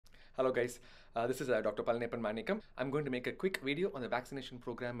Hello guys, this is Dr. Palaniappan Manikam. I'm going to make a quick video on the vaccination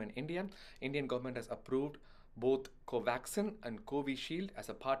program in India. Indian government has approved both Covaxin and Covishield as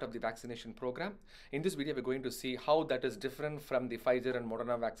a part of the vaccination program. In this video, we're going to see how that is different from the Pfizer and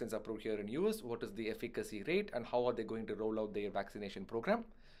Moderna vaccines approved here in US, what is the efficacy rate, and how are they going to roll out their vaccination program.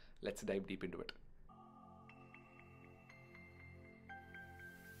 Let's dive deep into it.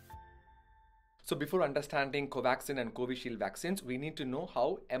 So before understanding Covaxin and Covishield vaccines, we need to know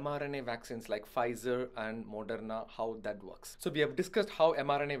how mRNA vaccines like Pfizer and Moderna, how that works. So we have discussed how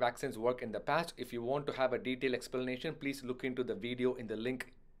mRNA vaccines work in the past. If you want to have a detailed explanation, please look into the video in the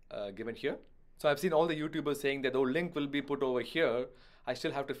link given here. So I've seen all the YouTubers saying that the link will be put over here. I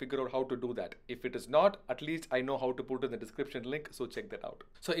still have to figure out how to do that. If it is not, at least I know how to put in the description link, so check that out.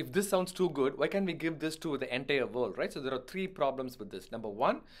 So if this sounds too good, why can't we give this to the entire world, right? So there are three problems with this. Number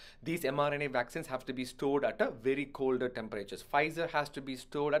one, these mRNA vaccines have to be stored at a very colder temperatures. Pfizer has to be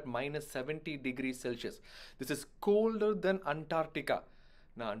stored at minus 70 degrees Celsius. This is colder than Antarctica.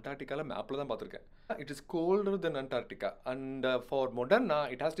 Now, Antarctica la map la dhaan paathirken. It is colder than Antarctica, and for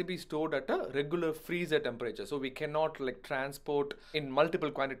Moderna it has to be stored at a regular freezer temperature, so we cannot like transport in multiple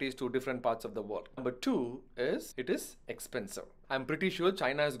quantities to different parts of the world. Number two is it is expensive. I'm pretty sure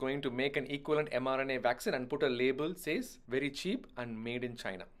China is going to make an equivalent mRNA vaccine and put a label says very cheap and made in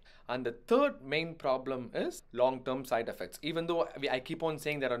China. And the third main problem is long-term side effects. Even though I keep on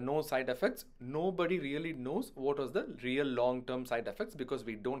saying there are no side effects, nobody really knows what was the real long-term side effects because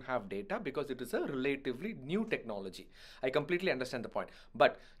we don't have data, because it is a relatively new technology. I completely understand the point.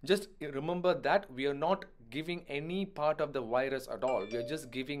 But just remember that we are not giving any part of the virus at all. We are just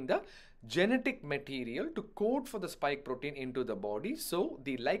giving the genetic material to code for the spike protein into the body, so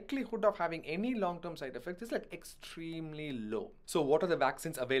the likelihood of having any long-term side effects is like extremely low. So what are the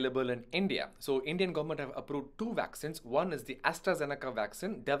vaccines available in India? So Indian government have approved two vaccines. One is the AstraZeneca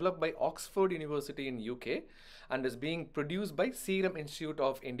vaccine developed by Oxford University in UK and is being produced by Serum Institute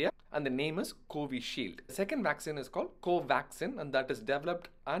of India, and the name is Covishield. The second vaccine is called Covaxin, and that is developed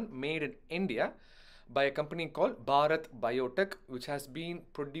and made in India by a company called Bharat Biotech, which has been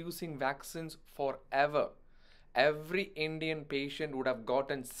producing vaccines forever. Every Indian patient would have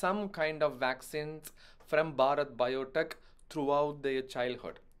gotten some kind of vaccines from Bharat Biotech throughout their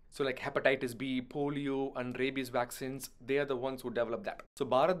childhood. So like hepatitis B, polio and rabies vaccines, they are the ones who develop that. So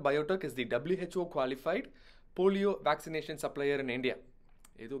Bharat Biotech is the WHO qualified polio vaccination supplier in India.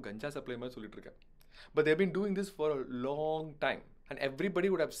 Edo ganja supply ma solitrukken. But they've been doing this for a long time, and everybody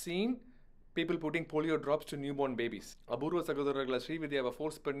would have seen people putting polio drops to newborn babies. Abhurva Sagodharagala Srividhyava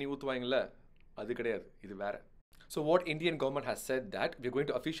force panni oothuvangala, adu kedaiyadhu, idu vera. So what Indian government has said that we're going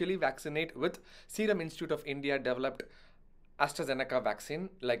to officially vaccinate with Serum Institute of India developed AstraZeneca vaccine,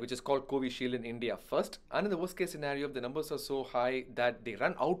 like which is called Covishield in India first. And in the worst case scenario, if the numbers are so high that they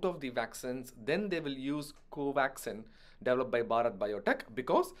run out of the vaccines, then they will use Covaxin developed by Bharat Biotech,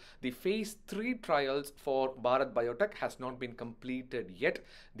 because the phase 3 trials for Bharat Biotech has not been completed yet.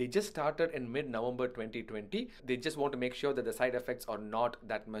 They just started in mid-November 2020. They just want to make sure that the side effects are not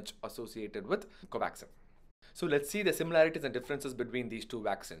that much associated with Covaxin. So let's see the similarities and differences between these two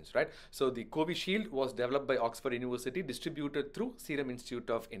vaccines, right? So the Covishield was developed by Oxford University, distributed through Serum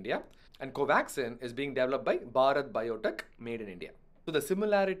Institute of India, and Covaxin is being developed by Bharat Biotech, made in India. So the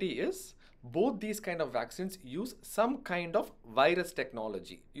similarity is both these kind of vaccines use some kind of virus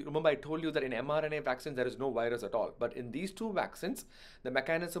technology. You remember I told you that in mRNA vaccines there is no virus at all, but in these two vaccines the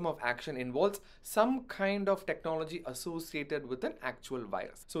mechanism of action involves some kind of technology associated with an actual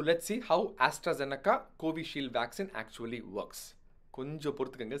virus. So let's see how AstraZeneca Covishield vaccine actually works. So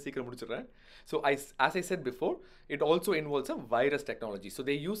as I said before, it also involves a virus technology. So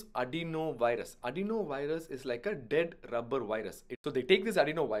they use adenovirus. Adenovirus is like a dead rubber virus. So they take this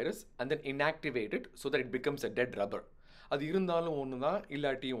adenovirus and then inactivate it so that it becomes a dead rubber. அது இருந்தாலும் ஒண்ணுதான்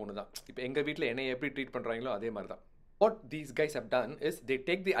இல்லாட்டியும் ஒண்ணுதான். இப்போ எங்க வீட்ல என்னை எப்படி ட்ரீட் பண்றாங்களோ அதே மாதிரி தான். What these guys have done is they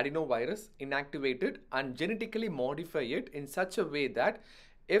take the adenovirus, inactivate it and genetically modify it in such a way that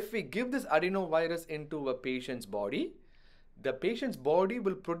if we give this adenovirus into a patient's body, the patient's body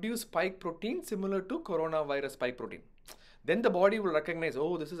will produce spike protein similar to coronavirus spike protein. Then the body will recognize,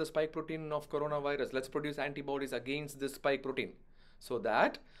 oh, this is a spike protein of coronavirus. Let's produce antibodies against this spike protein. So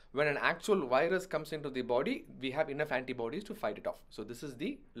that when an actual virus comes into the body, we have enough antibodies to fight it off. So this is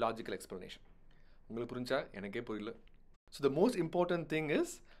the logical explanation. So the most important thing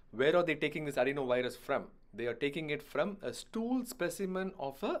is, where are they taking this adenovirus from? They are taking it from a stool specimen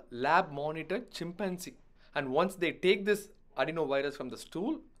of a lab monitored chimpanzee. And once they take this adenovirus from the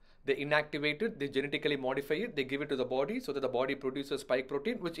stool, they inactivate it, they genetically modify it, they give it to the body so that the body produces spike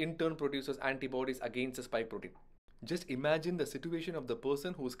protein, which in turn produces antibodies against the spike protein. Just imagine the situation of the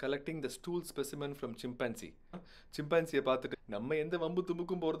person who is collecting the stool specimen from chimpanzee. சிம்பான்சியை பார்த்துட்டு நம்ம எந்த வம்பு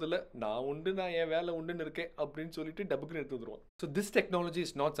தும்புக்கும் போகிறதில்ல, நான் உண்டு, நான் என் வேலை உண்டுன்னு இருக்கேன் அப்படின்னு சொல்லிட்டு டபுக்குன்னு எடுத்து வந்துருவோம். So this technology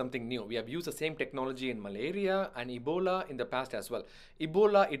is not something new. We have used the same technology in malaria and Ebola in the past as well.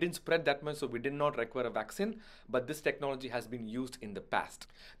 Ebola, it didn't spread that much, so we did not require a vaccine, but this technology has been used in the past.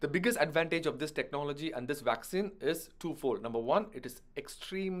 The biggest advantage of this technology and this vaccine is twofold. Number one, it is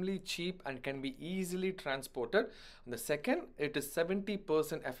extremely cheap and can be easily transported. And the second, it is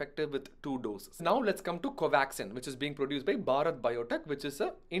 70% effective with 2 doses. Now let's come to Covaxin, which is being produced by Bharat Biotech, which is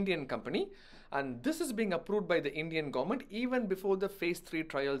an Indian company. And this is being approved by the Indian government even before the phase 3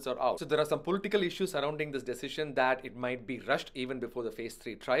 trials are out. So there are some political issues surrounding this decision that it might be rushed even before the phase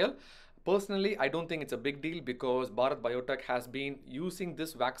 3 trial. Personally, I don't think it's a big deal because Bharat Biotech has been using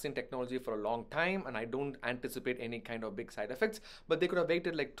this vaccine technology for a long time and I don't anticipate any kind of big side effects. But they could have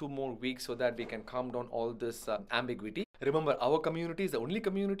waited like 2 more weeks so that we can calm down all this ambiguity. Remember, our community is the only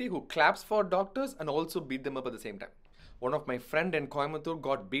community who claps for doctors and also beat them up at the same time. One of my friend in Coimbatore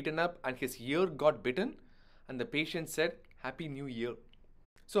got beaten up and his ear got bitten and the patient said, "Happy New Year."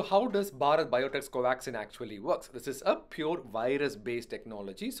 So how does Bharat Biotech's Covaxin actually works? This is a pure virus-based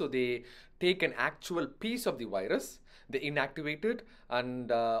technology. So they take an actual piece of the virus, they inactivate it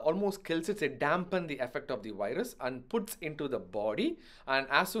and almost kills it. They dampen the effect of the virus and puts into the body. And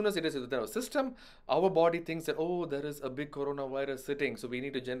as soon as it is within our system, our body thinks that, oh, there is a big coronavirus sitting, so we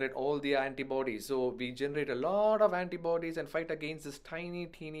need to generate all the antibodies. So we generate a lot of antibodies and fight against this tiny,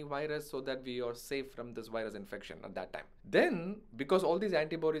 teeny virus so that we are safe from this virus infection at that time. Then, because all these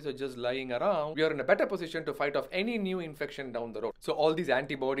antibodies are just lying around, we are in a better position to fight off any new infection down the road. So all these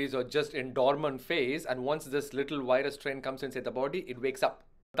antibodies are just in dormant phase, and once this little virus strain comes inside the body, it wakes up.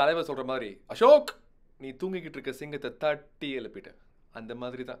 தலைவர் சொல்ற மாதிரி, அசோக் நீ தூங்கிக்கிட்டு இருக்க சிங்கத்தை தட்டி எழுப்பிட்டு அந்த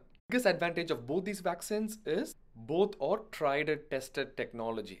மாதிரி தான். Biggest advantage of both these vaccines is both are tried and tested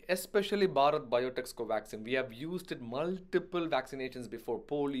technology, especially Bharat Biotech's Covaxin. We have used it multiple vaccinations before: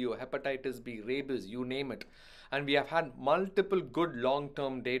 polio, hepatitis B, rabies, you name it. And we have had multiple good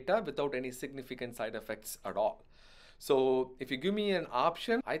long-term data without any significant side effects at all. So if you give me an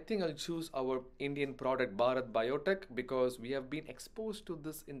option, I think I'll choose our Indian product Bharat Biotech because we have been exposed to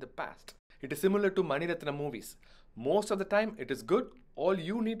this in the past. It is similar to Mani Ratna movies. Most of the time it is good. All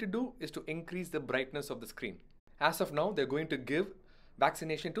you need to do is to increase the brightness of the screen. As of now, they're going to give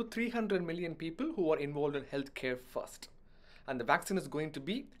vaccination to 300 million people who are involved in healthcare first. And the vaccine is going to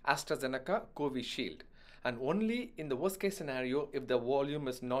be AstraZeneca Covishield. And only in the worst case scenario, if the volume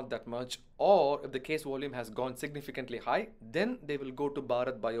is not that much or if the case volume has gone significantly high, then they will go to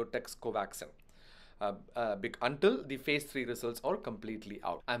Bharat Biotech's Covaxin. Until the phase 3 results are completely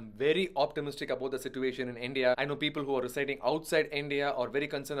out. I'm very optimistic about the situation in India. I know people who are residing outside India are very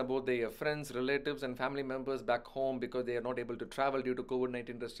concerned about their friends, relatives and family members back home because they are not able to travel due to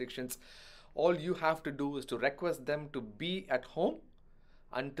COVID-19 restrictions. All you have to do is to request them to be at home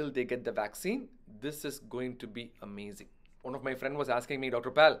until they get the vaccine. This is going to be amazing. One of my friends was asking me,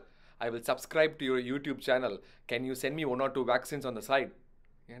 Dr. Pal, I will subscribe to your YouTube channel. Can you send me 1 or 2 vaccines on the side?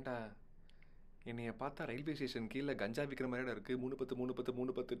 ஏண்டா என்னைய பார்த்தா railway station கீழே கஞ்சா விற்கிற மாதிரி இருக்கு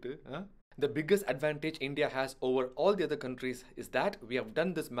 310 The biggest advantage India has over all the other countries is that we have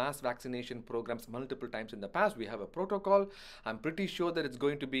done this mass vaccination programs multiple times in the past. We have a protocol. I'm pretty sure that it's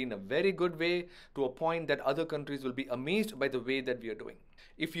going to be in a very good way to a point that other countries will be amazed by the way that we are doing.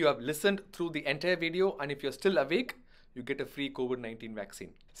 If you have listened through the entire video and if you're still awake, you get a free COVID-19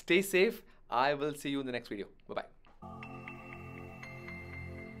 vaccine. Stay safe. I will see you in the next video. Bye-bye.